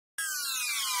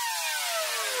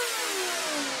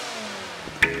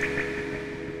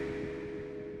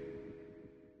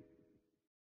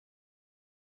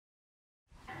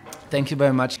Thank you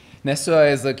very much. Nestor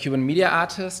is a Cuban media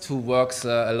artist who works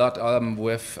a lot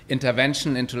with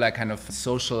intervention into like kind of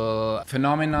social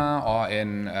phenomena or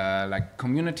in like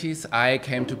communities. I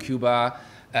came to Cuba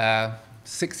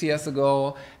 6 years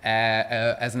ago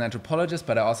as an anthropologist,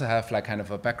 but I also have like kind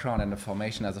of a background and a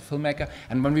formation as a filmmaker.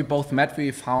 And when we both met,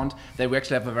 we found that we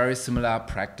actually have a very similar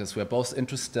practice. We're both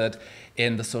interested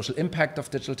in the social impact of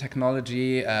digital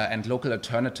technology and local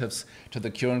alternatives to the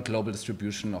current global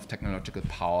distribution of technological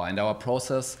power. And our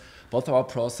process, both our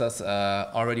process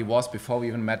already was, before we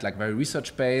even met, like very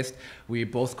research-based. We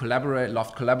both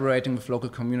loved collaborating with local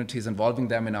communities, involving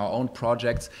them in our own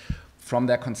projects from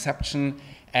their conception.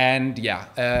 And yeah,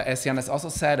 as Jan has also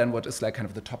said, and what is like kind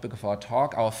of the topic of our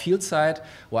talk, our field site,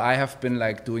 where I have been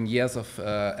like doing years of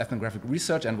ethnographic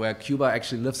research, and where Cuba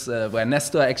actually lives, where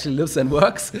Nestor actually lives and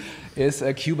works, is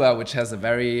Cuba, which has a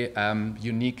very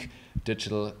unique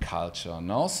digital culture.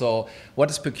 No? So what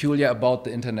is peculiar about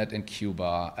the internet in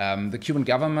Cuba? The Cuban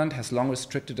government has long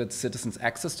restricted its citizens'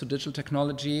 access to digital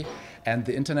technology and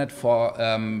the internet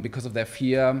because of their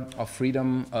fear of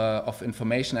freedom of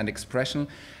information and expression,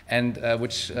 and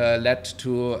which led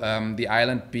to the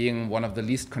island being one of the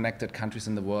least connected countries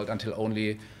in the world until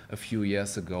only a few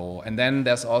years ago. And then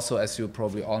there's also, as you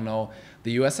probably all know,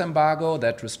 the US embargo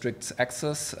that restricts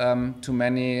access to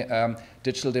many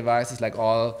digital devices, like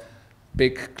all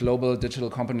big global digital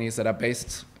companies that are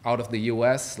based out of the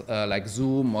US, like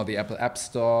Zoom or the Apple App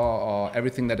Store, or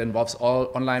everything that involves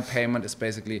all online payment is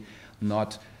basically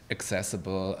not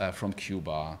accessible from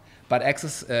Cuba. But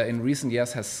access in recent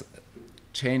years has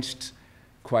changed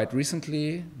quite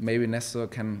recently. Maybe Nestor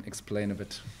can explain a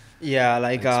bit. Yeah,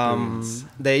 like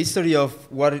the history of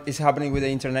what is happening with the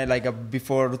internet, like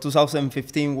before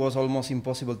 2015 was almost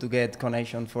impossible to get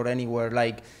connection for anywhere.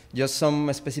 Like just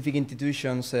some specific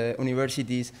institutions,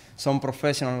 universities, some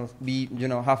professionals,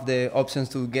 have the options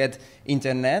to get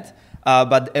internet.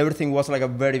 But everything was like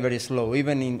very, very slow.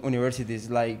 Even in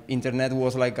universities, like internet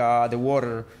was like the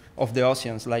water of the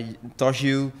oceans. Like touch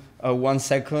you 1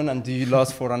 second until you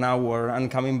lost for an hour and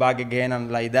coming back again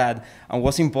and like that. And it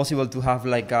was impossible to have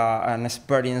like an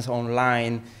experience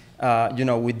online,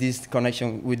 with this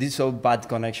connection, with this so bad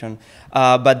connection.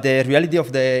 But the reality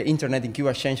of the internet in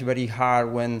Cuba changed very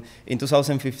hard when in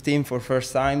 2015, for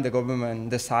first time, the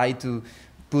government decided to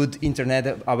put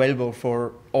internet available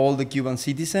for all the Cuban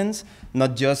citizens,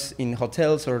 not just in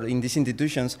hotels or in these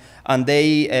institutions. And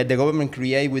the government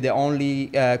created with the only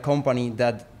company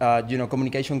that,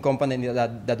 communication company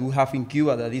that we have in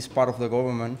Cuba that is part of the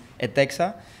government,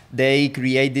 ETEXA. They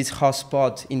create this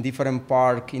hotspot in different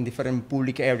parks, in different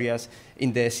public areas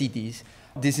in the cities.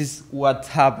 This is what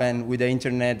happened with the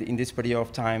internet in this period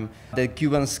of time. The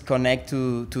Cubans connect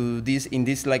to this in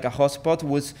this like a hotspot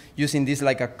was using this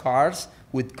like a cars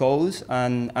with codes,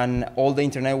 and all the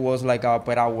internet was like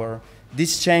per hour.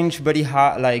 This changed very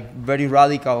hard, like very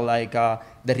radical, like the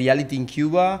reality in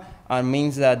Cuba, and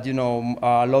means that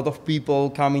a lot of people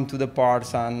come into the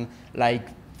parks and like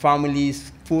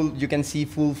families, you can see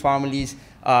full families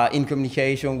in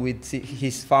communication with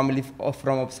his family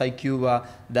from outside Cuba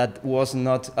that was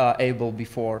not able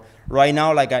before. Right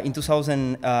now, like in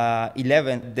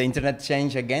 2011, the internet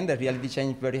changed again, the reality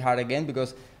changed very hard again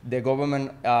because the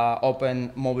government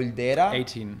opened mobile data.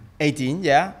 18,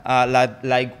 yeah,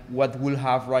 like what we'll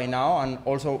have right now, and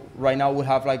also right now we'll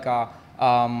have like a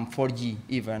 4G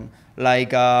even.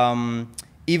 Like,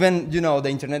 even, the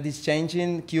internet is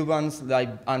changing, Cubans, like,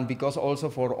 and because also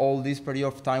for all this period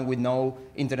of time with no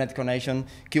internet connection,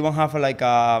 Cubans have like,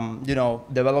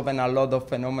 developing a lot of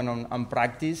phenomenon and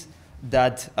practice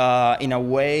that in a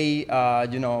way,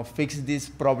 fix this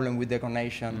problem with the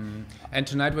connection. And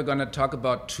tonight we're going to talk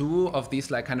about two of these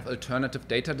like kind of alternative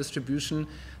data distribution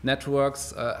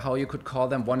networks, how you could call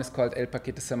them. One is called El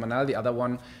Paquete Semanal, the other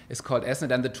one is called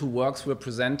ESNet, and the two works we're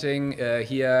presenting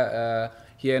here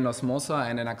in Osmosa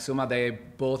and in Aksioma, they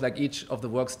both, like each of the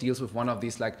works deals with one of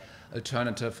these like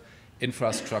alternative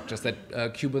infrastructures that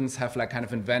Cubans have like kind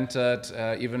of invented,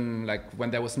 even like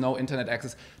when there was no internet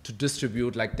access, to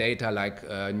distribute like data, like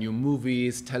new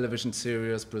movies, television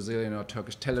series, Brazilian or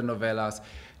Turkish telenovelas,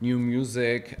 new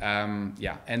music,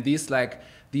 yeah. And these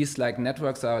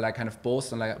networks are like kind of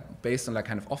based on like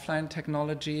kind of offline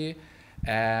technology.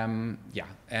 Yeah,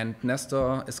 and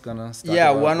Nestor is gonna start.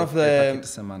 Yeah, one of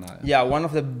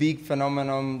the big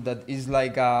phenomenon that is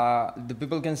like the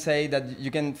people can say that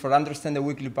you can, for understand the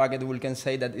weekly packet, we can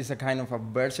say that it's a kind of a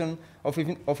version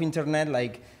of internet.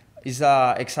 Like is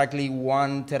exactly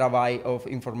 1 terabyte of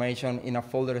information in a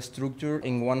folder structure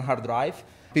in one hard drive.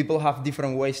 People have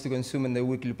different ways to consume in the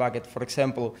weekly packet. For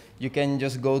example, you can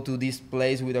just go to this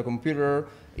place with a computer.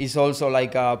 It's also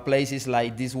like places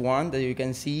like this one that you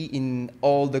can see in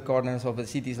all the corners of the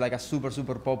city. It's like a super,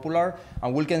 super popular.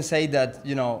 And we can say that,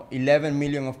 11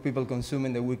 million of people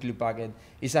consuming the weekly packet.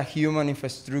 It's a human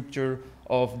infrastructure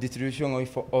of distribution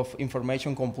of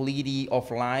information completely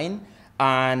offline.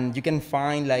 And you can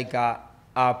find like a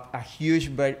huge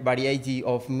variety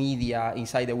of media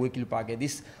inside the weekly packet.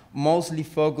 This mostly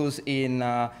focused in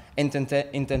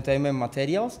entertainment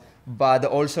materials, but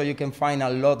also you can find a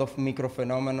lot of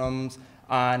microphenomenons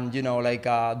and like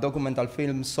documental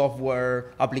film,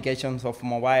 software, applications of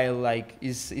mobile, like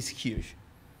is huge.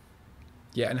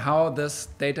 Yeah, and how this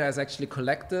data is actually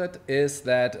collected is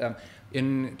that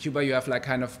in Cuba you have like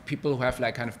kind of people who have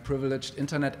like kind of privileged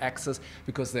internet access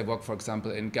because they work, for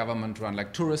example, in government-run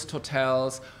like tourist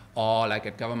hotels or like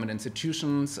at government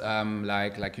institutions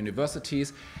like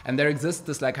universities, and there exists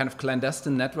this like kind of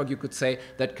clandestine network, you could say,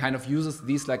 that kind of uses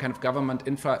these like kind of government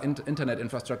internet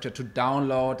infrastructure to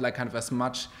download like kind of as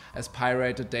much as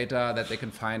pirated data that they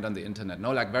can find on the internet.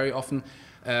 No, like very often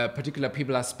particular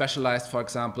people are specialized, for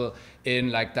example, in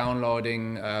like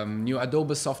downloading new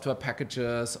Adobe software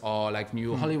packages or like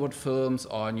new Hollywood films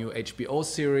or new HBO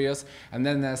series. And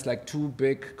then there's like 2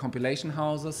 big compilation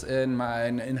houses in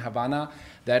Havana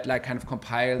that like kind of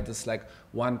compile this like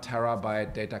 1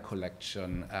 terabyte data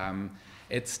collection.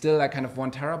 It's still like kind of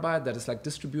 1 terabyte that is like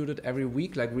distributed every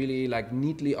week, like really like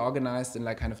neatly organized in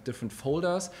like kind of different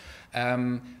folders,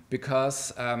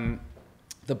 because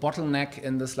the bottleneck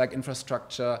in this like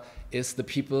infrastructure is the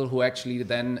people who actually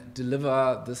then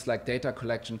deliver this like data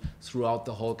collection throughout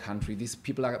the whole country. These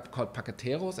people are called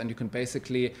paqueteros, and you can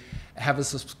basically have a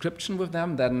subscription with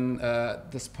them. Then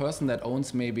this person that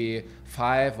owns maybe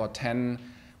 5 or 10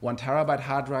 1 terabyte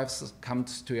hard drives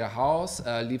comes to your house,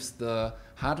 leaves the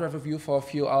hard drive with you for a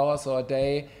few hours or a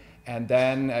day, and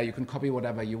then you can copy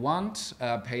whatever you want,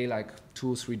 pay like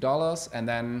 $2-3, and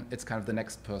then it's kind of the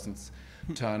next person's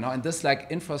turn. And this like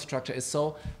infrastructure is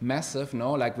so massive,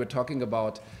 like we're talking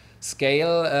about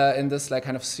scale in this like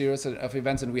kind of series of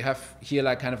events, and we have here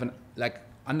like kind of an like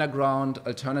underground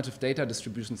alternative data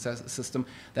distribution system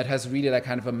that has really like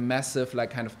kind of a massive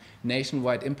like kind of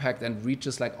nationwide impact and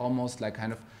reaches like almost like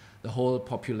kind of the whole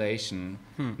population.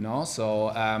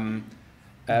 So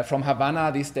from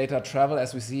Havana, these data travel,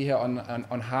 as we see here,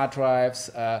 on hard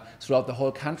drives throughout the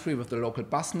whole country with the local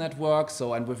bus network.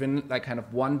 So, and within like kind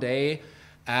of 1 day,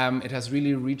 it has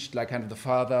really reached like kind of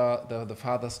the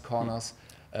farthest corners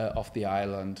of the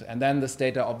island. And then this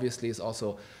data obviously is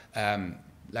also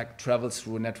like travels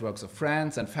through networks of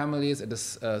friends and families. It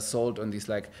is sold on these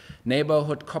like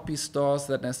neighborhood copy stores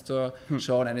that Nestor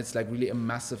showed, and it's like really a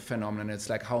massive phenomenon. It's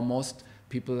like how most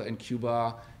people in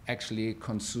Cuba actually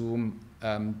consume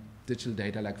digital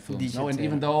data like films. And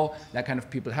even though like kind of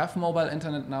people have mobile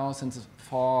internet now since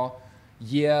 4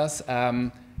 years,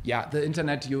 the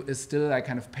internet is still like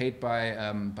kind of paid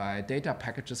by data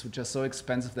packages, which are so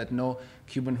expensive that no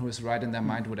Cuban who is right in their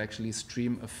mind would actually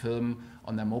stream a film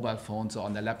on their mobile phones or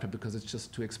on their laptop, because it's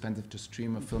just too expensive to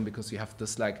stream a film, because you have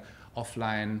this like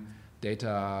offline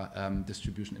data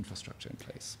distribution infrastructure in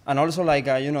place. And also like,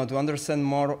 to understand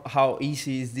more how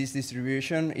easy is this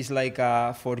distribution, is like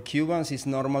for Cubans, it's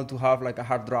normal to have like a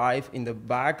hard drive in the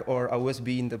back or a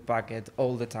USB in the packet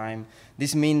all the time.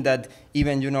 This means that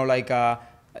even,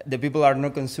 the people are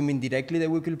not consuming directly the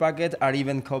weekly packet, or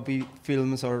even copy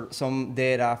films or some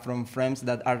data from friends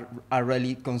that are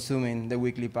really consuming the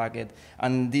weekly packet.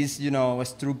 And this,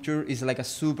 structure is like a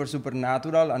super, super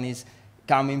natural, and is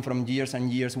coming from years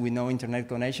and years with no internet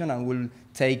connection, and will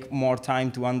take more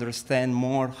time to understand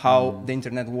more how the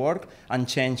internet works and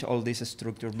change all this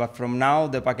structure. But from now,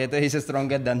 the paquete is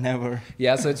stronger than ever.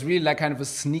 Yeah, so it's really like kind of a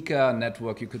sneaker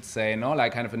network, you could say,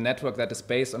 like kind of a network that is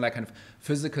based on like kind of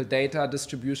physical data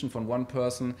distribution from one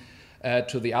person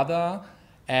to the other.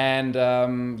 And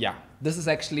this is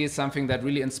actually something that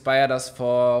really inspired us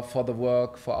for the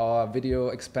work for our video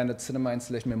expanded cinema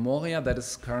installation Memoria that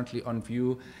is currently on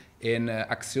view in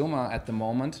Aksioma at the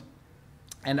moment.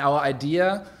 And our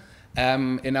idea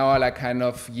in our like kind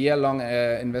of year-long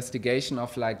investigation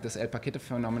of like this El Paquete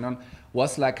phenomenon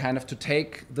was like kind of to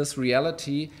take this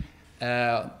reality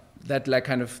that like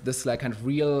kind of this like kind of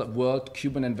real world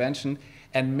Cuban invention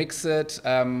and mix it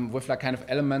with like kind of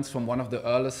elements from one of the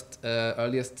earliest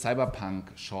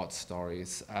cyberpunk short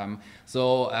stories.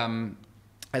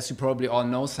 as you probably all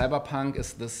know, cyberpunk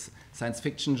is this science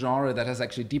fiction genre that has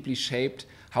actually deeply shaped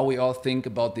how we all think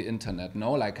about the internet,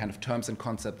 no? Like kind of terms and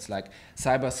concepts like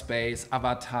cyberspace,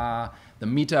 avatar, the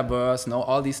metaverse, no?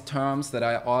 All these terms that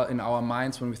are all in our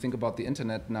minds when we think about the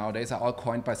internet nowadays are all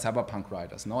coined by cyberpunk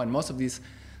writers, no? And most of these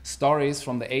stories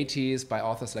from the 80s by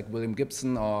authors like William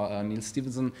Gibson or Neil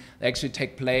Stephenson, they actually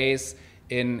take place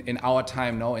in our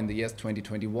time, no, in the years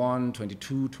 2021,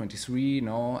 22, 23,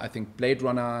 no. I think Blade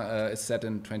Runner is set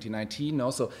in 2019,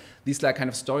 no. So these like kind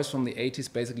of stories from the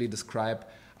 80s basically describe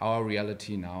our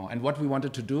reality now. And what we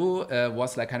wanted to do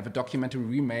was like kind of a documentary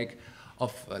remake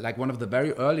of like one of the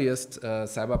very earliest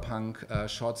cyberpunk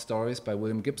short stories by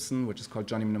William Gibson, which is called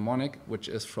Johnny Mnemonic, which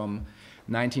is from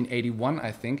 1981,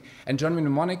 I think. And John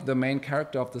Mnemonic, the main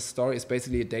character of the story, is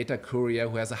basically a data courier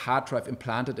who has a hard drive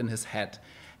implanted in his head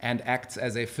and acts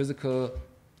as a physical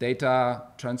data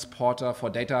transporter for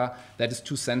data that is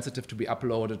too sensitive to be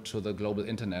uploaded to the global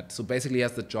internet. So basically he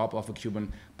has the job of a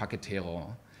Cuban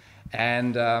paquetero.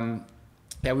 And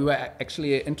yeah, we were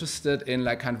actually interested in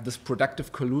like kind of this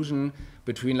productive collusion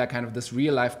between like kind of this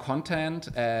real life content,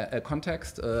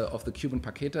 context of the Cuban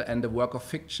paquete and the work of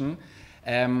fiction.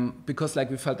 Because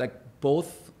like we felt like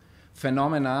both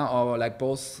phenomena or like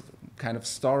both kind of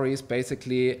stories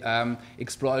basically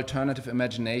explore alternative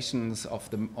imaginations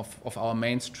of our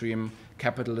mainstream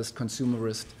capitalist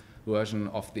consumerist version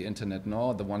of the internet,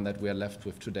 no, the one that we are left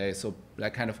with today. So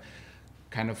like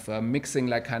kind of mixing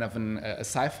like kind of a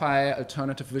sci-fi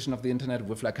alternative vision of the internet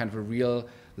with like kind of a real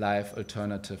life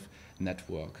alternative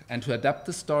network. And to adapt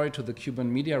the story to the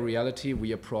Cuban media reality,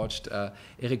 we approached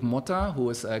Eric Motta, who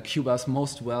is Cuba's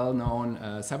most well-known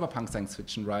cyberpunk science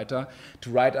fiction writer, to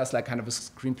write us like kind of a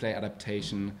screenplay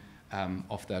adaptation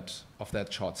of that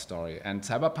short story. And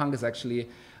cyberpunk is actually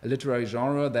a literary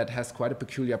genre that has quite a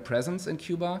peculiar presence in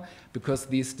Cuba, because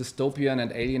these dystopian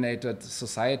and alienated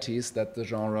societies that the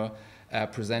genre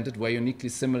presented were uniquely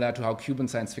similar to how Cuban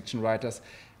science fiction writers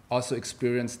also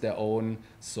experienced their own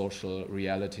social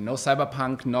reality. No,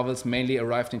 cyberpunk novels mainly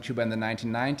arrived in Cuba in the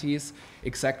 1990s,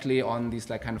 exactly on these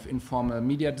like kind of informal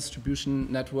media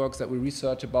distribution networks that we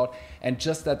research about. And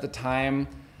just at the time,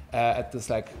 at this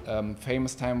like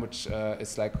famous time, which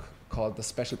is like called the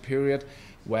special period,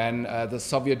 when the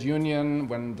Soviet Union,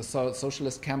 when the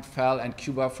socialist camp fell and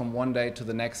Cuba from one day to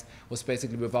the next was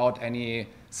basically without any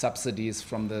subsidies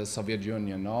from the Soviet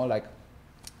Union, no? Like,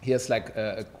 here's like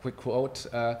a quick quote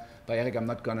by Eric. I'm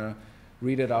not gonna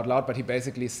read it out loud, but he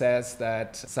basically says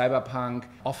that cyberpunk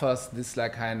offers this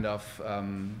like kind of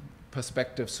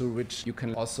perspective through which you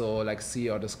can also like see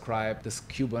or describe this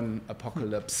Cuban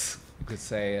apocalypse, you could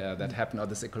say, that happened, or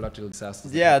this ecological disaster.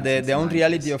 Yeah, the own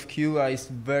reality of Cuba is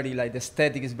very, like, the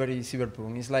aesthetic is very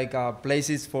cyberpunk. It's like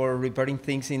places for repairing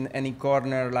things in any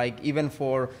corner, like even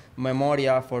for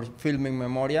memoria, for filming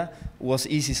memoria, was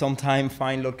easy sometimes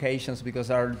find locations because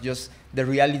the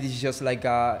reality is just like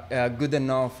good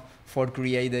enough for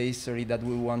create the history that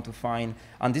we want to find.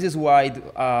 And this is why,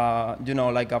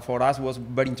 for us was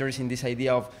very interesting this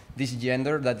idea of this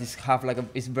gender that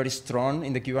is very strong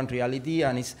in the Cuban reality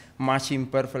and is matching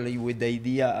perfectly with the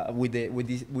idea,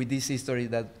 with this history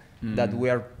that we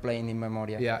are playing in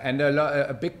Memoria. Yeah, and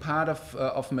a big part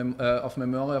of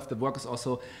Memoria, of the work, is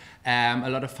also a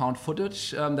lot of found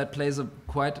footage that plays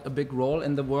quite a big role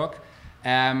in the work.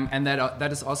 And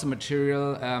that is also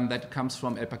material that comes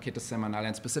from El Paquete Semanal,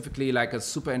 and specifically like a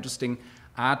super interesting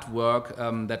artwork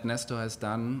that Nestor has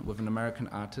done with an American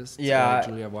artist,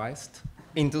 Julia Weist.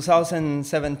 In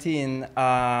 2017,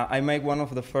 I made one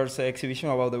of the first exhibition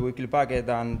about the weekly packet,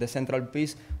 and the central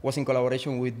piece was in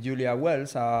collaboration with Julia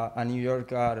Wells, a New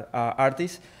York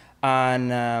artist.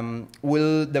 And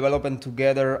we'll develop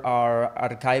together our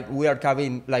archive. We are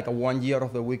archiving like 1 year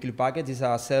of the weekly packet. It's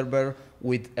a server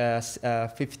with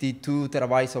 52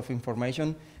 terabytes of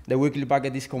information. The weekly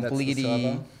packet is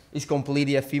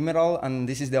completely ephemeral, and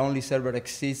this is the only server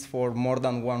exists for more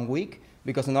than 1 week,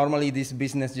 because normally this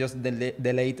business just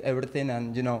delete everything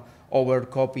and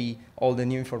overcopy all the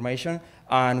new information.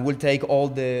 And we'll take all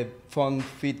the fun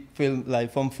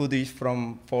footage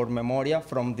for Memoria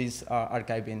from this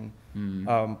archiving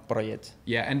project.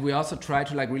 Yeah, and we also try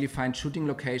to like really find shooting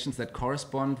locations that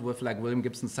correspond with like William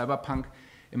Gibson's cyberpunk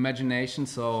imagination.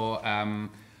 So,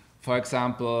 for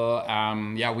example,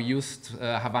 we used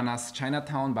Havana's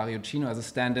Chinatown, Barrio Chino, as a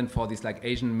stand-in for these like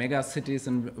Asian mega cities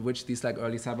in which these like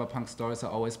early cyberpunk stories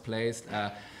are always placed.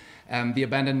 The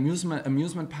abandoned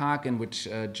amusement park in which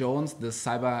Jones, the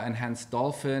cyber-enhanced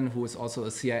dolphin, who is also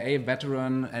a CIA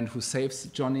veteran and who saves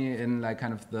Johnny in like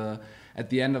kind of at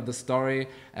the end of the story.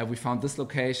 We found this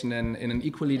location in the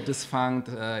equally defunct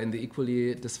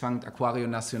Aquario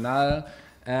Nacional.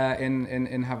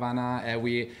 in Havana.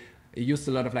 We used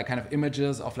a lot of like kind of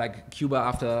images of like Cuba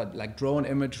after like drone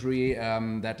imagery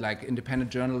that like independent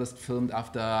journalists filmed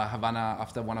after Havana,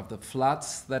 after one of the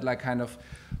floods that like kind of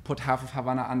put half of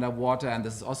Havana underwater. And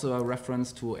this is also a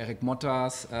reference to Eric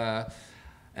Motta's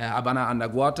Havana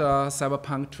Underwater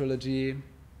cyberpunk trilogy.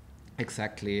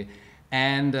 Exactly.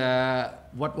 And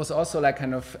what was also like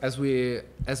kind of, as we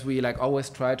like always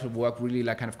try to work really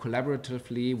like kind of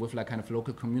collaboratively with like kind of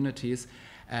local communities,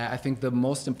 I think the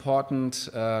most important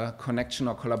connection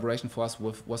or collaboration for us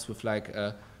was with like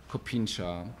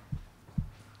Copincha.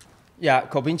 Yeah,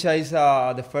 Copincha is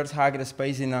the first hacker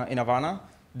space in Havana.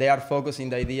 They are focusing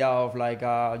the idea of like,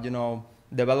 you know,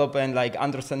 developing, like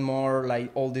understand more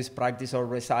like all this practice or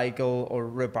recycle or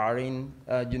repairing,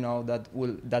 you know, that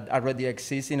already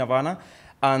exists in Havana.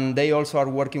 And they also are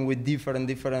working with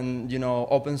different, you know,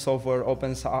 open software,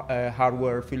 open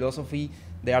hardware philosophy.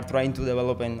 They are trying to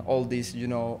develop all these, you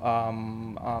know,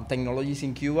 technologies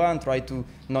in Cuba and try to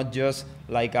not just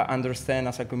like understand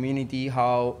as a community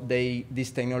how this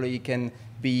technology can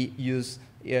be used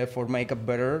for make up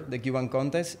better the Cuban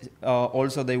context.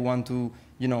 Also, they want to,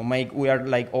 you know, we are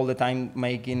like all the time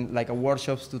making like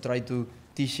workshops to try to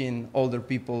teaching older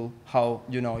people how,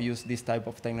 you know, use this type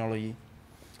of technology.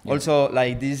 Yeah. Also,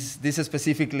 like this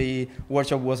specifically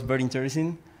workshop was very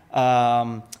interesting.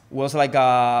 Was like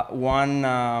one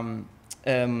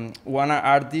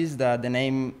artist that the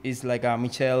name is like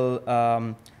Michel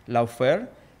Laufer,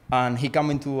 and he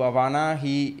came into Havana.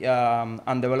 He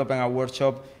and developing a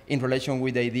workshop in relation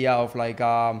with the idea of like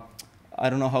I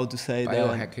don't know how to say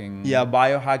biohacking. Yeah,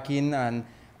 biohacking,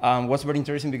 and what's very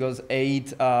interesting because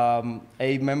eight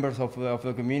members of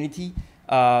the community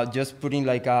just putting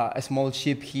like a small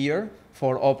chip here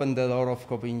for open the door of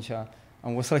Copincha.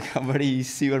 And was like a very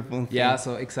cyberpunk thing. Yeah,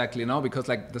 so exactly, no, because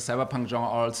like the cyberpunk genre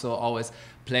also always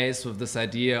plays with this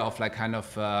idea of like kind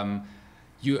of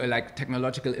like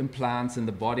technological implants in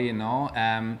the body, you know.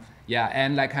 Yeah,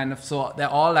 and like kind of, so they're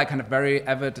all like kind of very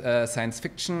avid science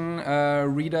fiction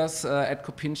readers at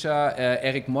Copincha.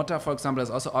 Eric Motta, for example,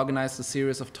 has also organized a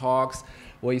series of talks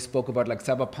where he spoke about like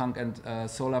cyberpunk and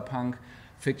solarpunk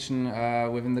fiction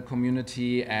within the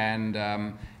community. And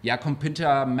yeah,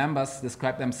 Copincha members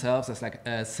describe themselves as like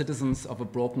citizens of a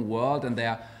broken world, and they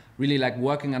are really like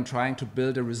working on trying to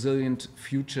build a resilient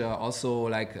future, also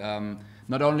like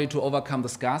not only to overcome the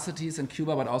scarcities in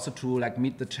Cuba, but also to like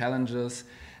meet the challenges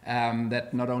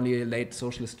that not only late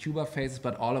socialist Cuba faces,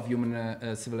 but all of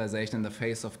human civilization in the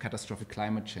face of catastrophic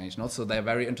climate change. And also they're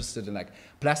very interested in like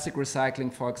plastic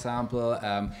recycling, for example.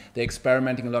 They're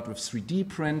experimenting a lot with 3D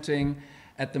printing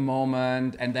at the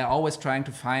moment, and they're always trying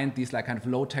to find these like kind of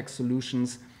low-tech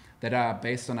solutions that are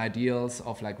based on ideals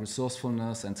of like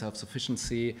resourcefulness and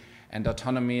self-sufficiency and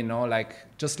autonomy, you know, like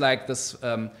just like this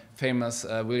famous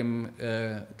William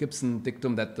Gibson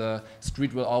dictum that the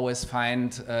street will always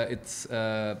find its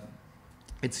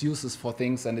uses for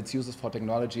things and its uses for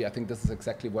technology. I think this is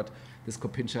exactly what this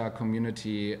Copincha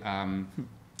community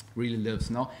really lives,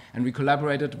 no? And we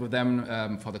collaborated with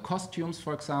them for the costumes,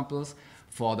 for example,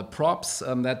 for the props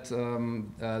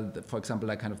for example,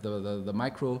 like kind of the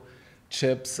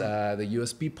microchips, the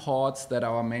USB ports that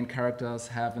our main characters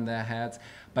have in their heads,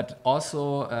 but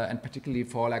also and particularly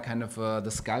for like kind of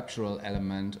the sculptural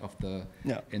element of the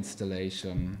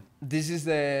installation. This is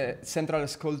the central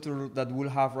sculpture that we'll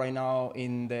have right now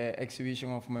in the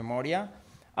exhibition of Memoria.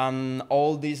 And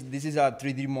all this is a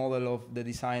 3D model of the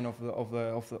design of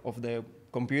the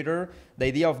computer. The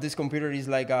idea of this computer is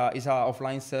like is an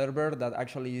offline server that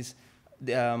actually is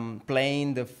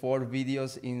playing the 4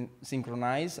 videos in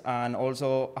synchronized, and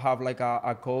also have like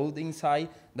a code inside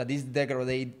that is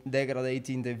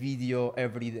degrading the video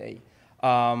every day.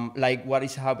 Like what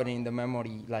is happening in the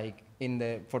memory, like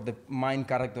for the main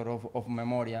character of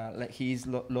Memoria, like he is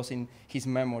losing his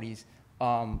memories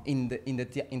in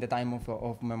the time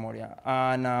of Memoria.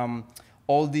 And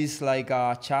all this like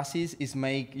chassis is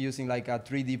made using like a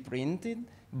 3D printed,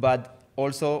 but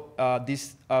also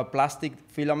this plastic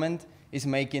filament is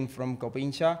making from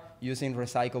Copincha using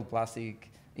recycled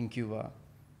plastic in Cuba.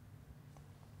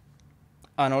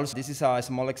 And also this is a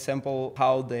small example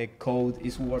how the code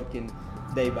is working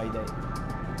day by day.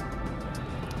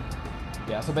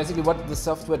 Yeah, so basically what the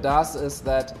software does is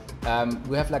that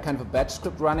we have like kind of a batch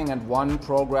script running, and one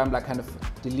program like kind of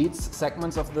deletes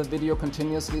segments of the video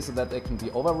continuously so that they can be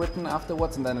overwritten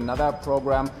afterwards, and then another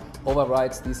program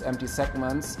overwrites these empty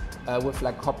segments with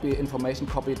like information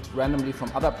copied randomly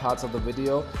from other parts of the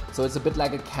video. So it's a bit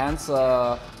like a cancer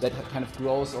that kind of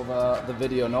grows over the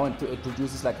video, no? And it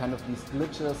produces like kind of these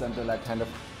glitches, and the like kind of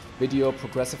video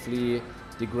progressively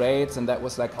degrades, and that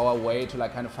was like our way to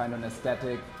like kind of find an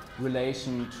aesthetic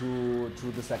relation to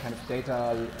this like kind of data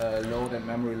load and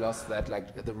memory loss that like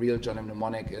the real Johnny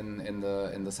Mnemonic in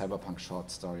the cyberpunk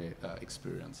short story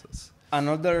experiences.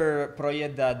 Another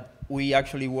project that we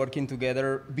actually working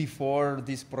together before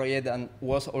this project and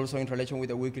was also in relation with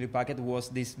the weekly packet was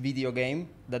this video game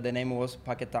that the name was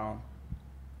Packet Town.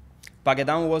 Packet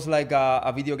Town was like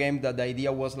a video game that the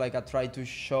idea was like a try to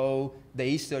show the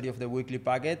history of the weekly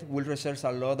packet. We research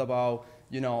a lot about,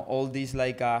 you know, all these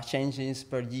like changes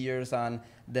per years, and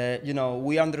the, you know,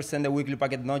 we understand the weekly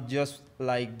packet not just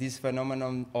like this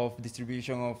phenomenon of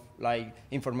distribution of like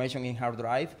information in hard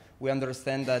drive. We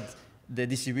understand that the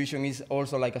distribution is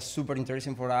also like a super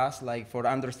interesting for us, like for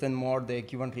understand more the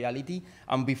Cuban reality.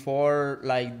 And before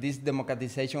like this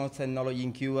democratization of technology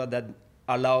in Cuba that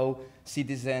allow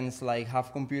citizens like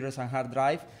have computers and hard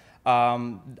drive,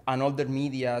 and other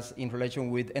medias in relation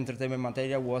with entertainment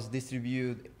material was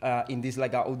distributed in this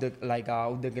like out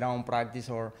the ground practice,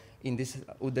 or in this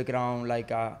out the ground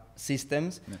like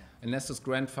systems. Yeah. And Nestor's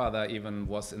grandfather even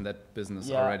was in that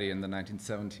business already in the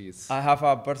 1970s. I have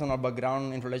a personal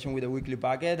background in relation with the weekly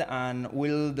packet, and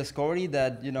we'll discover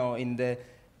that, you know, in the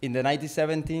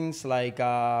 1970s, like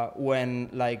when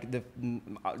like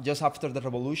just after the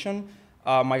revolution,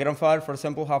 my grandfather, for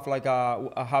example, have like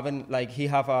he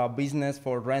have a business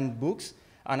for rent books,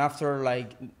 and after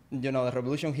like, you know, the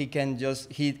revolution, he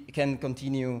can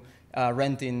continue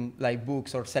renting like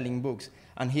books or selling books,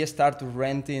 and he started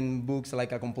renting books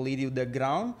like a completely the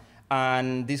ground.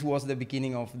 And this was the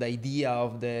beginning of the idea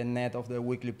of the net of the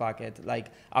weekly packet.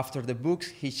 Like after the books,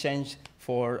 he changed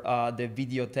for the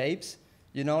videotapes,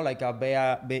 you know, like a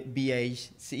VHS,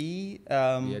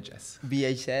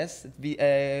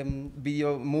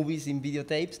 video movies in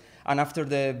videotapes. And after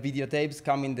the videotapes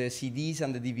come in the CDs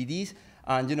and the DVDs,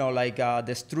 and, you know, like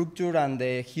the structure and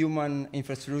the human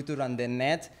infrastructure and the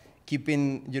net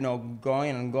keeping, you know,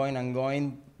 going and going and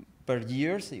going per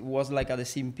years. It was like the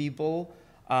same people,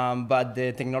 but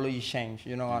the technology changed,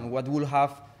 you know, and what we'll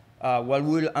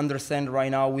understand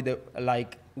right now with the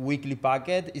like weekly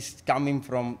packet is coming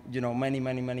from, you know,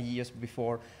 many years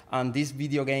before. And this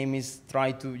video game is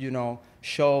try to, you know,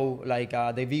 show like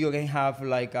the video game have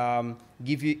like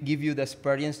give you the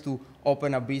experience to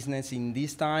open a business in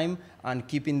this time and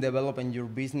keeping developing your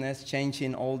business,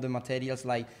 changing all the materials,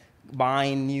 like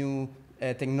buying new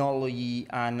technology,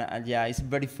 and yeah, it's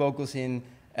very focused in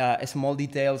small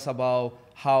details about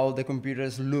how the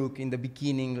computers look in the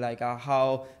beginning, like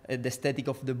how the aesthetic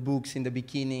of the books in the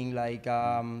beginning, like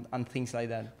and things like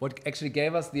that. What actually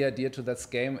gave us the idea to this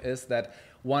game is that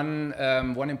one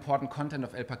important content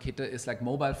of El Paquete is like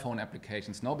mobile phone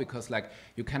applications, no? Because like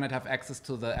you cannot have access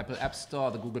to the Apple App Store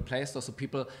or the Google Play Store, so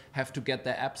people have to get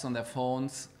their apps on their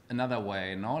phones another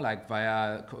way, no? Like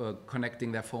via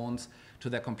connecting their phones to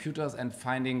their computers and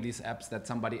finding these apps that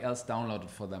somebody else downloaded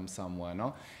for them somewhere,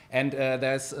 no? And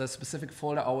there's a specific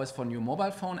folder always for new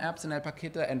mobile phone apps in El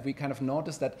Paquete, and we kind of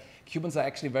noticed that Cubans are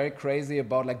actually very crazy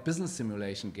about like business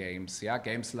simulation games, yeah?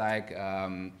 Games like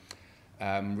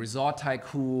Resort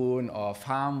Tycoon or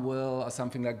Farmville or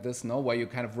something like this, no? Where you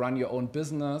kind of run your own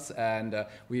business, and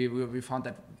we found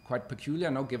that quite peculiar,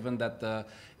 no? Given that the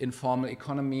informal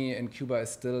economy in Cuba is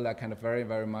still like kind of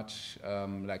very much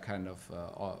like kind of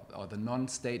or the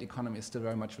non-state economy is still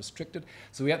very much restricted.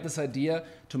 So we had this idea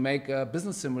to make a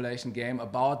business simulation game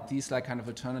about these like kind of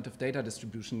alternative data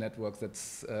distribution networks that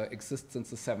exist since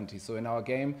the 70s. So in our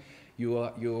game,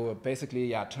 you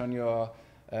basically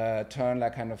turn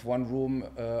like kind of one room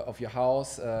of your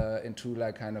house into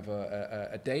like kind of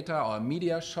a data or a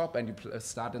media shop, and you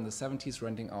start in the 70s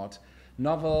renting out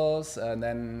novels, and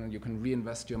then you can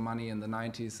reinvest your money in the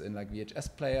 90s in like VHS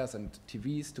players and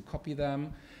TVs to copy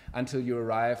them until you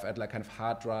arrive at like kind of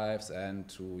hard drives and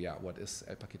to what is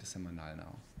El Paquete Semanal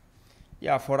now.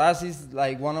 Yeah, for us, it's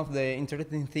like one of the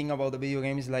interesting thing about the video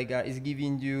game is like is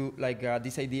giving you like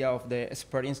this idea of the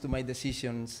experience to make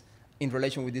decisions in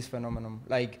relation with this phenomenon.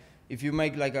 Like if you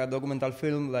make like a documental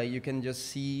film, like you can just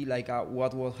see like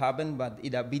what will happen, but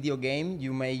in a video game,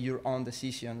 you make your own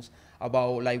decisions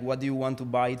about like what do you want to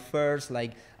buy first,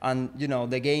 like, and you know,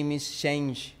 the game is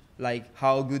changed, like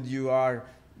how good you are,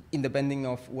 independing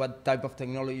of what type of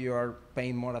technology you are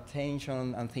paying more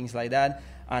attention and things like that.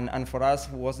 And for us,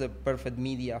 was the perfect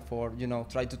media for, you know,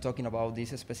 try to talking about this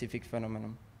specific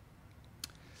phenomenon.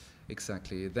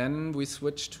 Exactly. Then we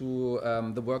switch to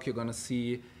the work you're going to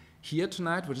see here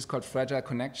tonight, which is called Fragile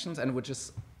Connections, and which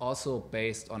is also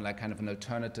based on like kind of an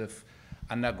alternative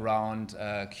underground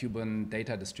Cuban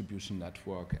data distribution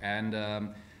network.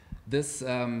 And This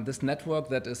network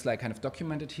that is like kind of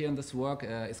documented here in this work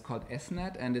is called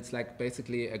SNet, and it's like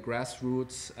basically a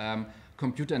grassroots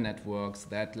computer networks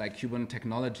that like Cuban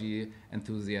technology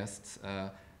enthusiasts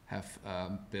have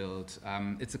built.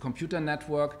 It's a computer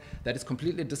network that is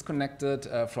completely disconnected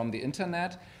from the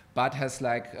internet, but has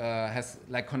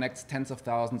connects tens of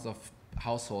thousands of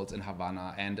households in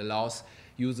Havana and allows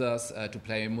users to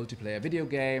play multiplayer video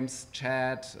games,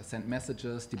 chat, send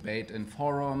messages, debate in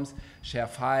forums, share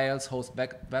files, host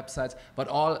websites, but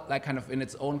all like kind of in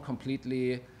its own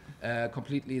completely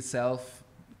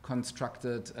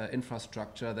self-constructed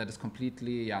infrastructure that is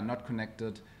completely not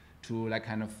connected to like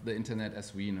kind of the internet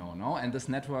as we know, no? And this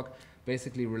network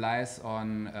basically relies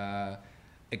on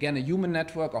again, a human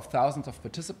network of thousands of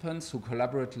participants who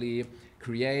collaboratively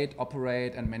create,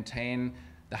 operate, and maintain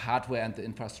the hardware and the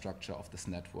infrastructure of this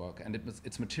network. And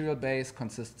its material base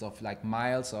consists of like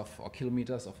miles or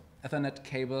kilometers of Ethernet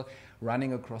cable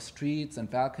running across streets and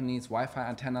balconies, Wi-Fi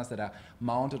antennas that are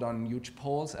mounted on huge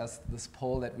poles, as this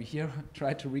pole that we here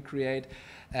try to recreate,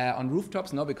 on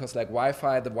rooftops, no, because like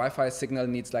the Wi-Fi signal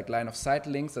needs like line of sight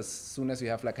links. As soon as you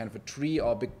have like kind of a tree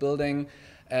or a big building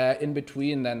in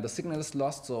between, then the signal is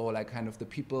lost. So like kind of the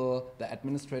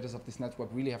administrators of this network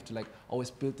really have to like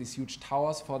always build these huge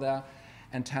towers for their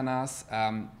antennas.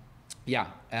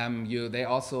 They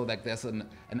also like there's an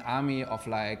army of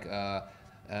like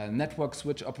network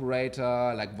switch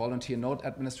operator, like volunteer node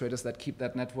administrators that keep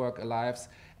that network alive.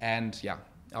 And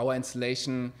our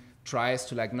installation tries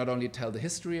to like not only tell the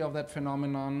history of that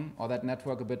phenomenon or that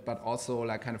network a bit, but also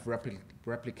like kind of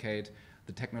replicate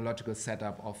the technological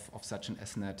setup of such an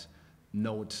SNet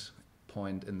node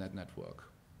point in that network.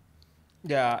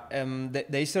 The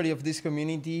history of this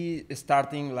community is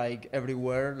starting like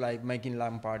everywhere, like making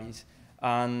LAN parties.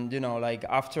 And, like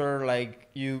after like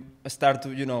you start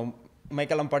to, make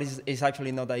a LAN party is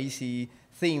actually not an easy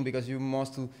thing because you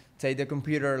must to take the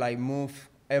computer, like move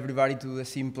everybody to the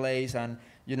same place. And,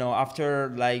 after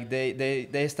like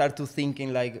they start to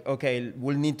thinking like, okay,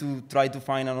 we'll need to try to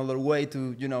find another way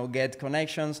to, get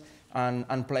connections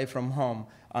and play from home.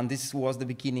 And this was the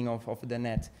beginning of the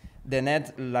net. The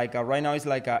net, like right now, is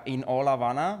like in all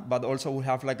Havana, but also we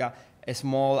have like a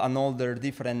small and older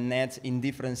different nets in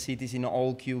different cities in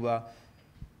all Cuba.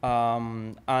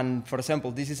 And for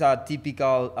example, this is a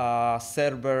typical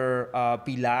server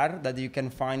pilar that you can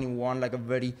find in one like a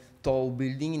very tall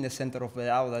building in the center of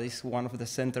Vedado. That is one of the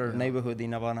center neighborhood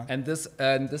in Havana. And this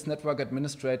network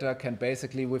administrator can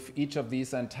basically, with each of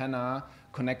these antenna,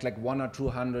 connect like 100 or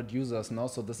 200 users. No,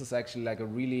 so this is actually like a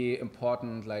really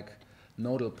important like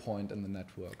nodal point in the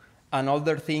network.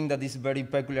 Another thing that is very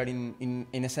peculiar in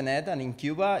SNet and in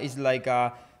Cuba is like,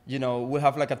 we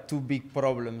have like two big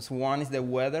problems. One is the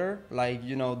weather. Like,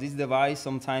 this device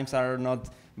sometimes are not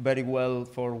very well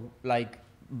for like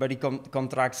very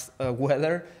contracts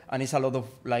weather, and it's a lot of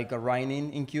like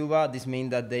raining in Cuba. This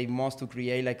means that they must to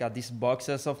create like these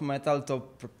boxes of metal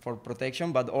for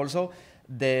protection, but also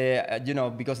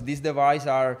because these devices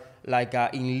are like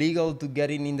illegal to get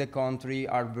in the country,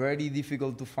 are very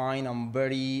difficult to find and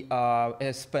very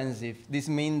expensive. This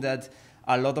means that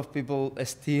a lot of people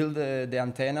steal the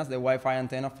antennas, the Wi-Fi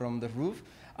antenna from the roof,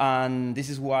 and this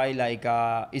is why like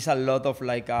it's a lot of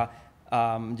like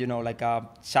like a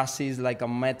chassis, like a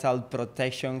metal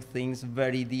protection things,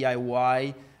 very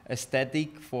DIY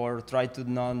aesthetic for try to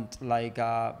not like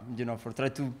for try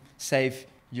to save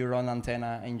your own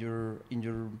antenna in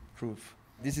your roof.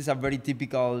 This is a very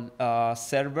typical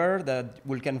server that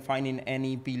we can find in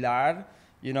any pilar.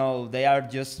 They are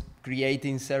just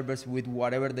creating servers with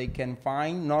whatever they can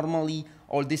find. Normally,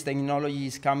 all this technology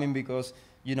is coming because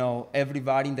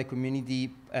everybody in the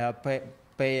community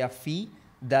pay a fee.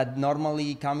 That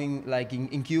normally coming like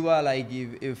in Cuba, like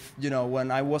if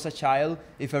when I was a child,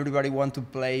 if everybody want to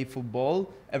play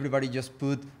football, everybody just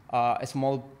put a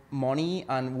small money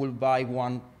and will buy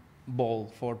one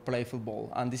ball for play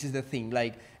football. And this is the thing,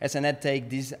 like SNet take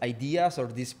these ideas or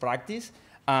this practice,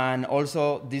 and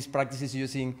also this practice is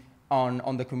using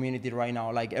on the community right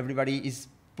now. Like everybody is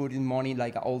putting money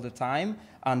like all the time,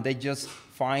 and they just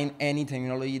find any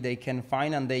technology they can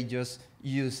find, and they just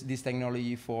use this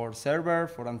technology for server,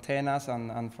 for antennas,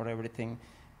 and for everything.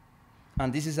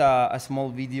 And this is a small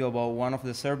video about one of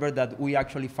the servers that we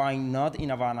actually find not in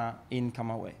Havana, in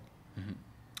Camagüey. Mm-hmm.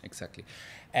 Exactly.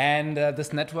 And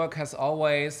this network has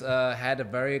always had a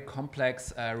very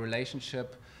complex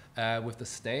relationship with the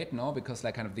state, no? Because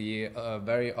like kind of the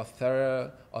very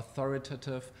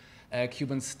authoritative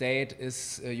Cuban state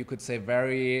is, you could say,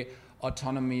 very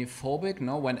autonomy phobic.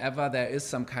 No, whenever there is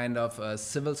some kind of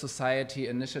civil society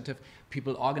initiative,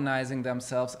 people organizing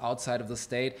themselves outside of the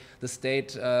state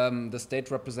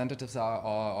representatives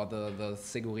or the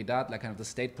seguridad, like kind of the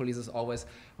state police, is always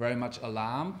very much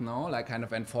alarmed. No, like kind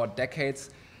of, and for decades,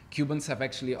 Cubans have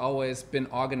actually always been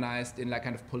organized in like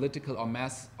kind of political or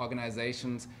mass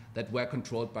organizations that were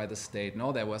controlled by the state.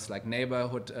 No, there was like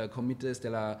neighborhood comités de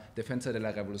la defensa de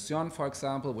la revolución, for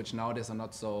example, which nowadays are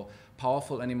not so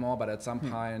powerful anymore, but at some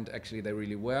point actually they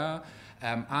really were.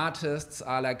 Artists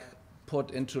are like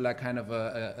put into like kind of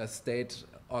a state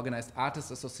organized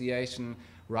artist association,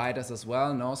 writers as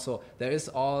well. No, so there is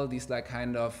all these like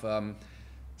kind of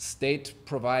state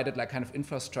provided like kind of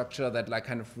infrastructure that like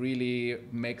kind of really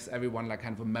makes everyone like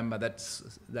kind of a member,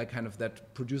 that's like kind of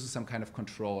that produces some kind of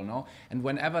control. No, and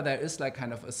whenever there is like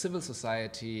kind of a civil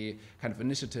society kind of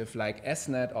initiative like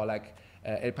ESNet or like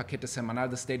El Paquete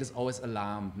Semanal, the state is always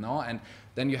alarmed. No, and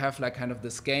then you have like kind of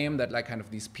this game that like kind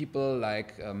of these people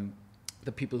like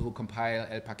the people who compile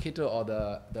El Paquete or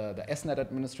the ESNet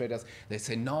administrators, they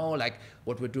say, no, like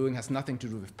what we're doing has nothing to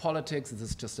do with politics, this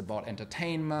is just about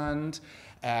entertainment.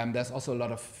 There's also a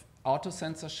lot of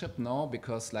auto-censorship, no,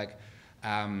 because like,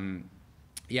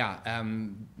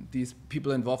 these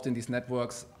people involved in these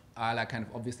networks are like kind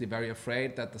of obviously very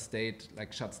afraid that the state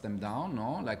like shuts them down,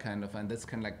 no, like kind of, and this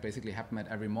can like basically happen at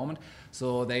every moment.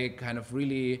 So they kind of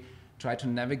really try to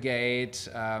navigate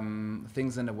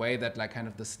things in a way that like kind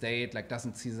of the state like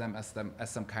doesn't see them as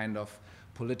some kind of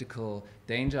political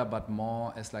danger, but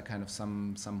more as like kind of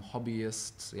some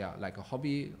hobbyists, like a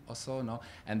hobby or so, no?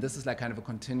 And this is like kind of a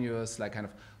continuous like kind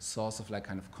of source of like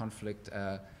kind of conflict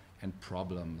and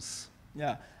problems.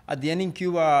 Yeah, at the end in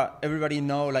Cuba, everybody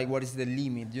know like what is the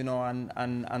limit, you know,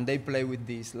 and they play with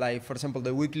this. Like for example,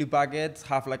 the weekly packets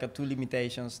have like two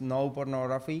limitations: no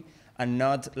pornography and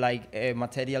not like a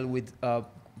material with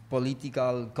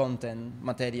political content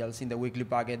materials in the weekly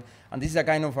packet. And this is a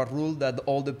kind of a rule that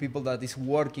all the people that is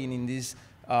working in this,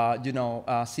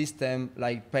 system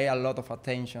like pay a lot of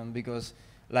attention, because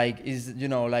like is, you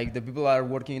know, like the people are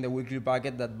working in the weekly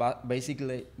packet that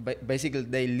basically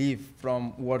they live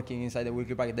from working inside the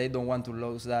weekly packet. They don't want to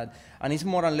lose that. And it's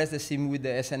more or less the same with the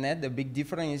SNet. The big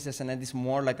difference is SNet is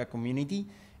more like a community.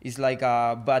 It's like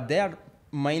but they are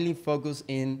mainly focused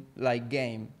in like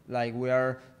game. Like we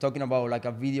are talking about like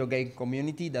a video game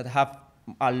community that have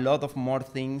a lot of more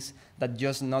things that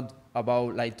just not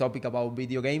about like topic about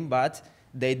video game, but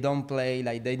they don't play,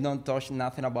 like they don't touch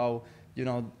nothing about, you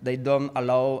know, they don't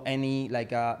allow any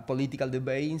like political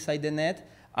debate inside the net,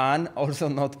 and also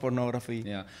not pornography.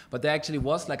 Yeah, but there actually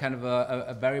was like kind of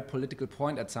a very political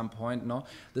point at some point, no?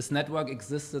 This network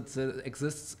exists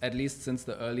at least since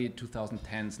the early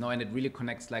 2010s, no? And it really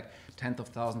connects like tens of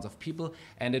thousands of people,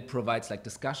 and it provides like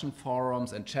discussion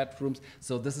forums and chat rooms.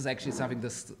 So this is actually something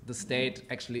the state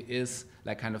actually is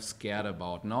like kind of scared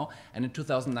about, no? And in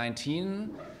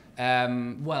 2019,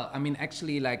 well, I mean,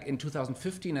 actually, like in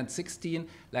 2015 and 16,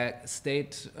 like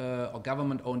state or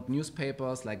government-owned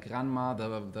newspapers, like Granma,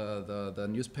 the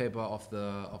newspaper of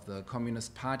the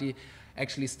Communist Party,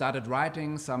 actually started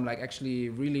writing some like actually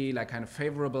really like kind of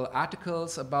favorable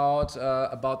articles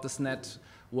about this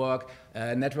network.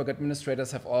 Network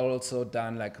administrators have also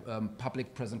done like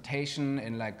public presentation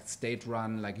in like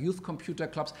state-run like youth computer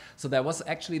clubs. So there was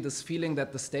actually this feeling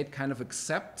that the state kind of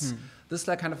accepts this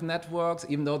like kind of networks,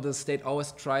 even though the state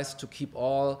always tries to keep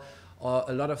a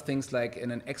lot of things like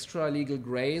in an extra legal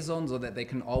gray zone, so that they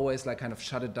can always like kind of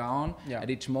shut it down at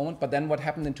each moment. But then what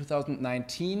happened in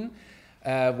 2019,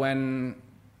 when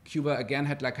Cuba again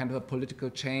had like kind of a political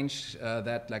change,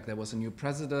 that like there was a new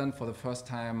president for the first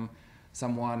time,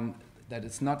 someone that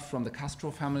is not from the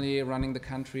Castro family running the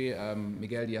country,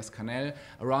 Miguel Díaz-Canel.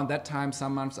 Around that time,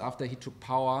 some months after he took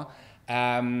power,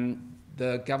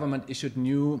 the government issued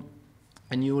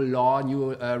a new law,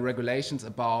 new regulations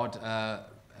about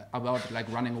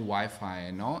like running a Wi-Fi,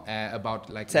 you know, about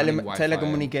like running Wi-Fi.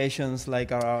 Telecommunications,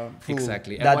 like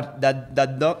exactly.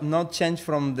 That not change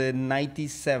from the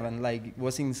 97, like it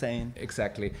was insane.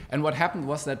 Exactly. And what happened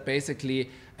was that basically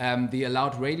the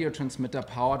allowed radio transmitter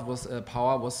power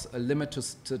was limited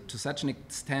to such an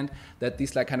extent that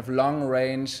these like kind of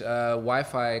long-range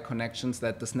Wi-Fi connections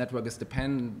that this network is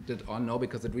dependent on, no,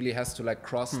 because it really has to like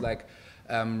cross like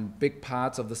big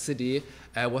parts of the city,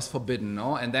 was forbidden,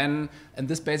 no? And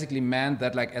this basically meant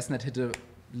that like ESNet hit a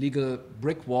legal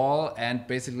brick wall and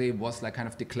basically was like kind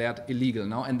of declared illegal,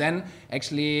 no? And then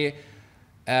actually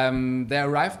there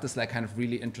arrived this like kind of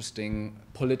really interesting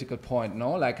political point,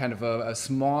 no? Like kind of a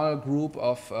small group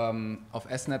of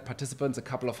ESNet participants, a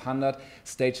couple of hundred,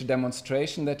 staged a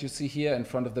demonstration that you see here in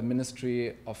front of the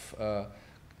Ministry of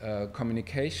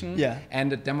communication. Yeah.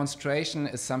 And a demonstration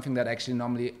is something that actually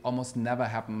normally almost never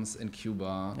happens in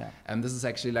Cuba. Yeah. And this is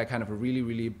actually like kind of a really,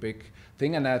 really big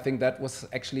thing. And I think that was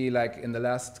actually like in the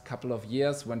last couple of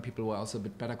years when people were also a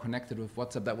bit better connected with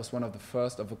WhatsApp, that was one of the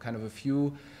first of a kind of a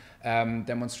few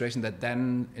demonstration that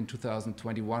then in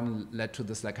 2021 led to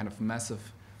this like kind of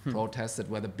massive protests that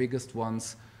were the biggest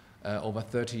ones over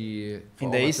 30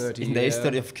 in the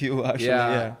history of Cuba,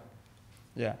 actually.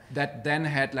 Yeah. That then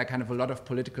had like kind of a lot of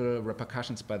political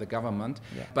repercussions by the government.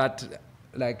 Yeah. But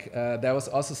like there was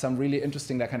also some really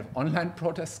interesting like kind of online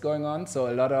protests going on.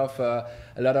 So a lot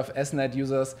of SNET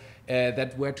users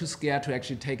that were too scared to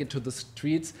actually take it to the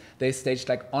streets, they staged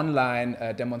like online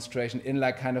demonstration in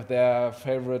like kind of their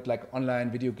favorite like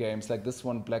online video games, like this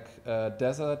one, Black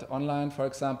Desert Online, for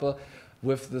example,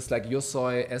 with this like Yo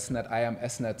soy SNET, I am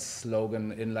SNET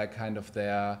slogan in like kind of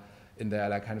their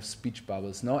like kind of speech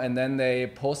bubbles, no? And then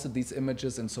they posted these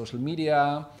images in social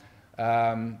media.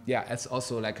 It's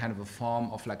also like kind of a form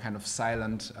of like kind of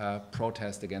silent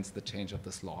protest against the change of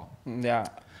this law. Yeah.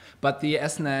 But the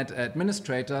SNET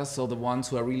administrators, so the ones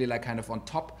who are really like kind of on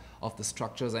top of the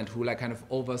structures and who like kind of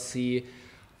oversee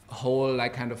whole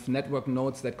like kind of network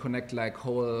nodes that connect like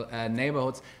whole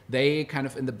neighborhoods, they kind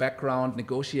of in the background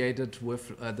negotiated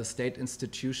with the state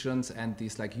institutions and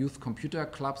these like youth computer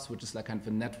clubs, which is like kind of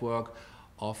a network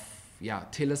of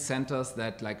telecenters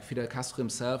that like Fidel Castro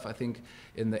himself, I think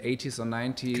in the 80s or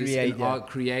 90s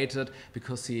created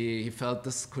because he felt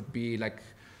this could be like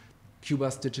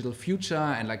Cuba's digital future,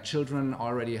 and like children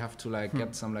already have to like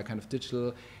get some like kind of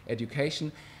digital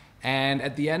education. And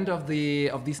at the end of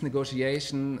these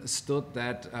negotiations stood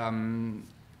that kind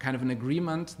of an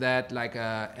agreement that like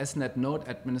SNET node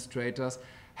administrators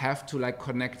have to like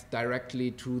connect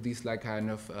directly to these like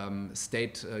kind of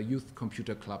state youth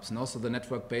computer clubs. No? So the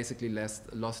network basically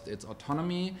lost its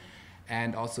autonomy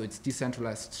and also its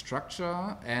decentralized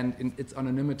structure and in its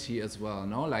anonymity as well.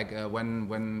 No, like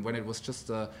when it was just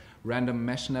a random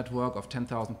mesh network of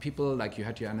 10,000 people, like you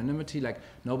had your anonymity, like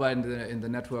nobody in the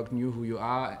network knew who you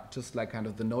are, just like kind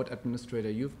of the node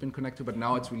administrator you've been connected to. But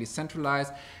now it's really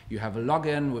centralized. You have a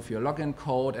login with your login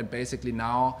code, and basically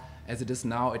now, as it is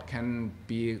now, it can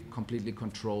be completely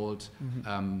controlled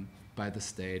by the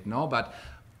state. No, but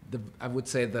I would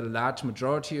say the large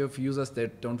majority of users, they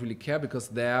don't really care because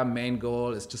their main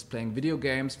goal is just playing video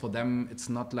games. For them, it's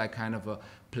not like kind of a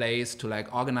place to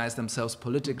like organize themselves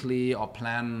politically or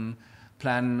plan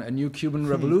a new Cuban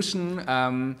revolution.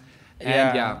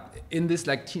 In this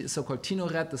like so-called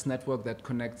Tinoret, this network that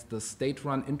connects the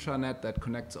state-run intranet that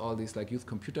connects all these like youth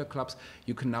computer clubs,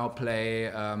 you can now play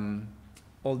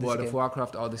World of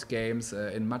Warcraft, all these games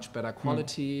in much better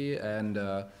quality and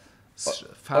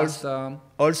faster.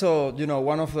 Also, you know,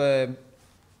 one of the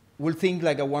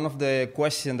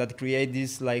questions that create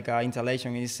this like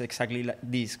installation is exactly like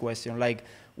this question, like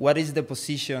what is the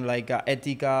position, like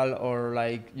ethical or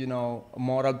like, you know,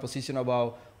 moral position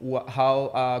about how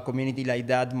a community like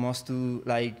that must to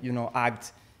like, you know,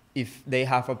 act if they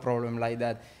have a problem like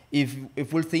that.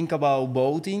 If we think about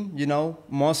voting, you know,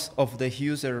 most of the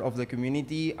users of the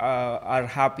community are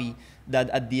happy that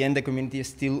at the end the community is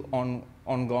still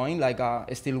ongoing, like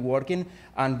still working,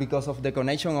 and because of the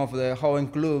connection of the joven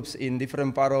clubs in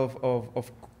different part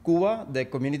of Cuba, the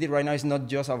community right now is not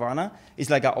just Havana, it's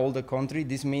like all the country.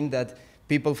 This means that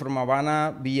people from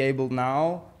Havana be able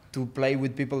now to play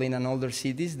with people in older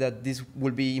cities, that this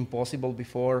will be impossible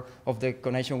before of the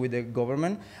connection with the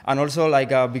government. And also like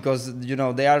because, you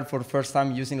know, they are for first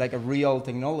time using like a real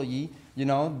technology, you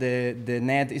know, the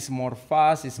net is more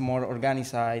fast, it's more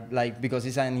organized, like because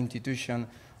it's an institution,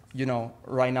 you know,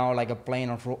 right now like playing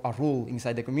a rule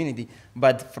inside the community.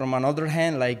 But from another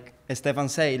hand, like Steffen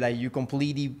said, like you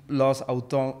completely lost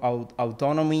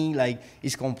autonomy, like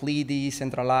it's completely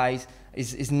centralized.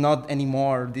 It's not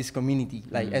anymore this community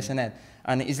like SNET,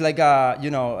 and it's like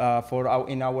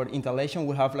in our installation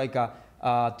we have like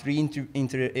three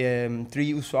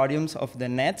usuarios of the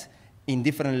net in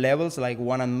different levels, like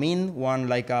one admin, one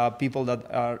like people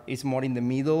that is more in the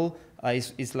middle.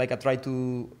 It's like try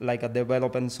to like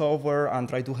develop software and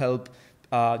try to help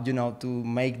to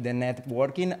make the net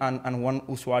working, and one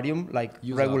usuarium like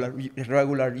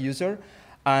regular user.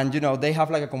 And they have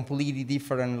like a completely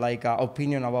different like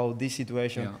opinion about this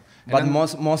situation. Yeah. But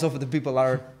most of the people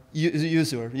are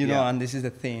user, you know, and this is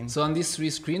the thing. So on these three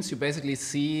screens, you basically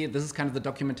see, this is kind of the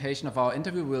documentation of our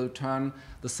interview. We'll turn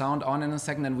the sound on in a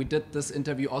second, and we did this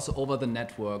interview also over the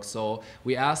network. So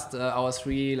we asked our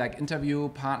three like interview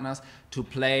partners to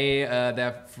play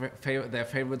their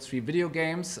favorite three video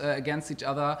games against each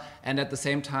other, and at the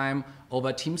same time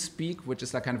over TeamSpeak, which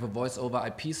is like kind of a voice over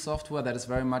IP software that is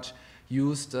very much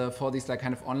used for these like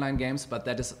kind of online games, but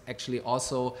that is actually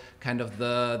also kind of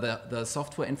the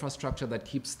software infrastructure that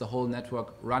keeps the whole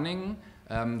network running.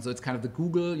 So it's kind of the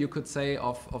Google, you could say,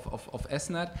 of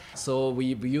SNET. So we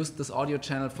used this audio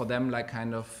channel for them, like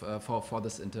kind of for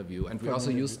this interview, and we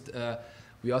also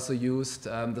used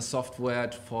the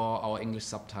software for our English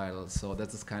subtitles. So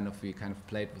that is kind of, we kind of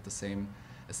played with the same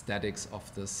aesthetics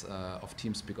of this of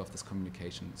TeamSpeak, of this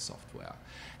communication software.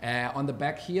 On the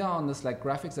back here, on this like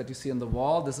graphics that you see on the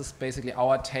wall, this is basically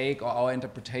our take or our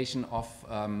interpretation of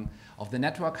the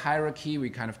network hierarchy. We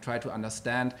kind of try to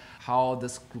understand how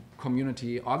this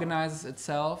community organizes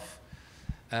itself.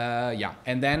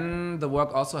 And then the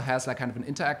work also has like kind of an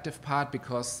interactive part,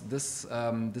 because this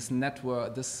this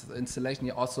installation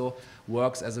here also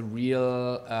works as a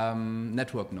real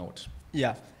network node.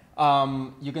 Yeah.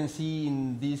 You can see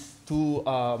in these two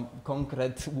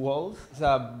concrete walls, it's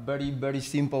a very, very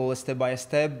simple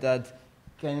step-by-step that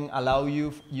can allow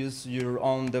you use your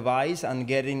own device and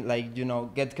get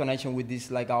connection with this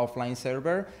like offline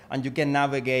server, and you can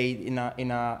navigate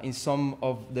in some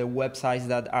of the websites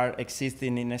that are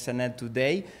existing in SNET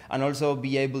today, and also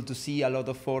be able to see a lot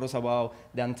of photos about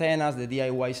the antennas, the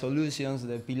DIY solutions,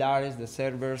 the pillars, the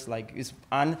servers,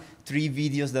 and 3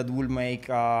 videos that will make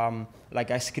like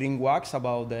a screen wax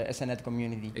about the SNET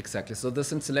community. Exactly. So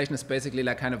this installation is basically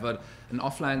like kind of an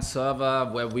offline server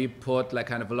where we put like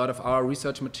kind of a lot of our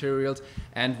research materials,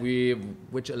 and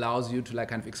which allows you to like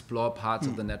kind of explore parts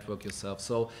of the network yourself.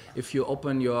 So if you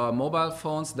open your mobile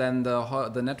phones, then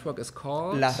the network is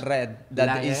called La Red.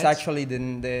 That is actually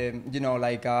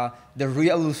the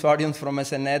real usuarians from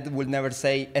SNET will never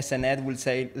say SNET, will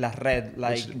say La Red,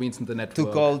 like which means the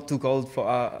network. To call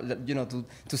for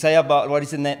to say about what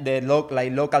is the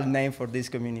local name for this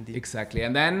community. Exactly.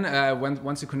 And then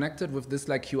once you're connected with this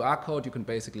like QR code, you can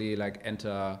basically like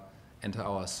enter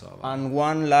our server. And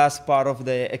one last part of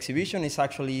the exhibition is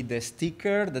actually the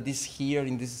sticker that is here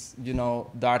in this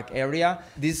dark area.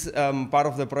 This part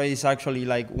of the project is actually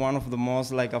like one of the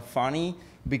most funny,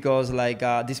 because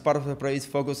this part of the project is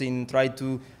focusing try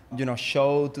to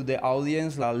show to the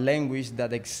audience a language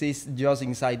that exists just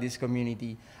inside this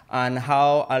community, and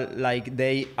how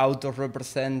they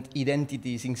auto-represent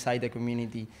identities inside the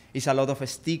community. It's a lot of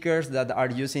stickers that are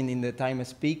using in the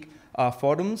TeamSpeak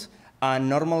forums. And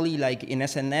normally, like in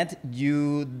SNET,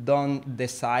 you don't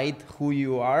decide who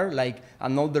you are,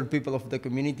 and other people of the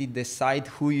community decide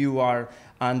who you are.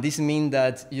 And this means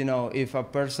that, if a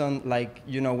person,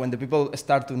 when the people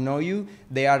start to know you,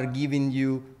 they are giving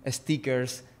you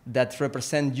stickers that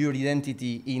represent your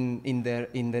identity in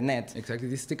the net. Exactly.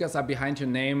 These stickers are behind your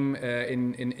name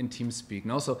in TeamSpeak.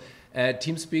 No? So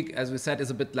TeamSpeak, as we said,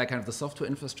 is a bit like kind of the software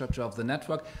infrastructure of the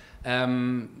network.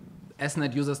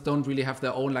 SNET users don't really have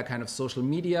their own kind of social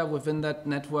media within that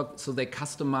network, so they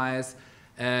customize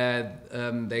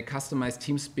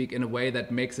TeamSpeak in a way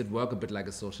that makes it work a bit like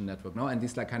a social network, no? And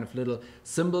these kind of little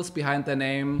symbols behind their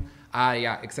name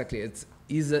are, exactly, it's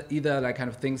either kind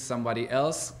of things somebody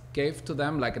else gave to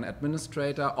them, like an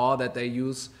administrator, or that they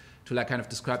use to kind of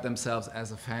describe themselves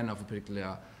as a fan of a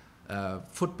particular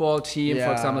football team,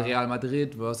 for example, Real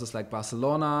Madrid versus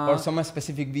Barcelona. Or some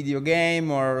specific video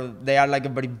game, or they are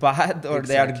very bad, or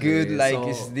they are good,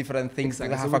 it's different things.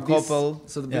 Exactly. They have a couple.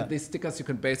 With these stickers, you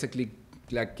can basically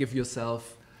give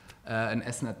yourself an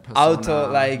SNET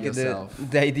persona yourself.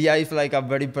 The idea is a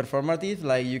very performative,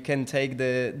 you can take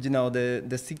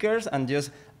the stickers and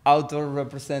just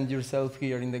auto-represent yourself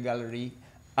here in the gallery.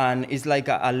 And it's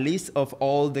a list of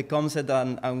all the concept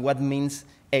and what means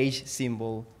age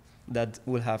symbol that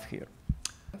we'll have here.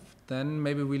 Then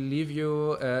maybe we leave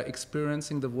you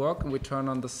experiencing the work, and we turn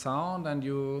on the sound, and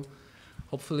you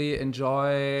hopefully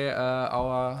enjoy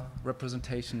our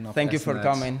representation of Thank you SNET. for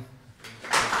coming.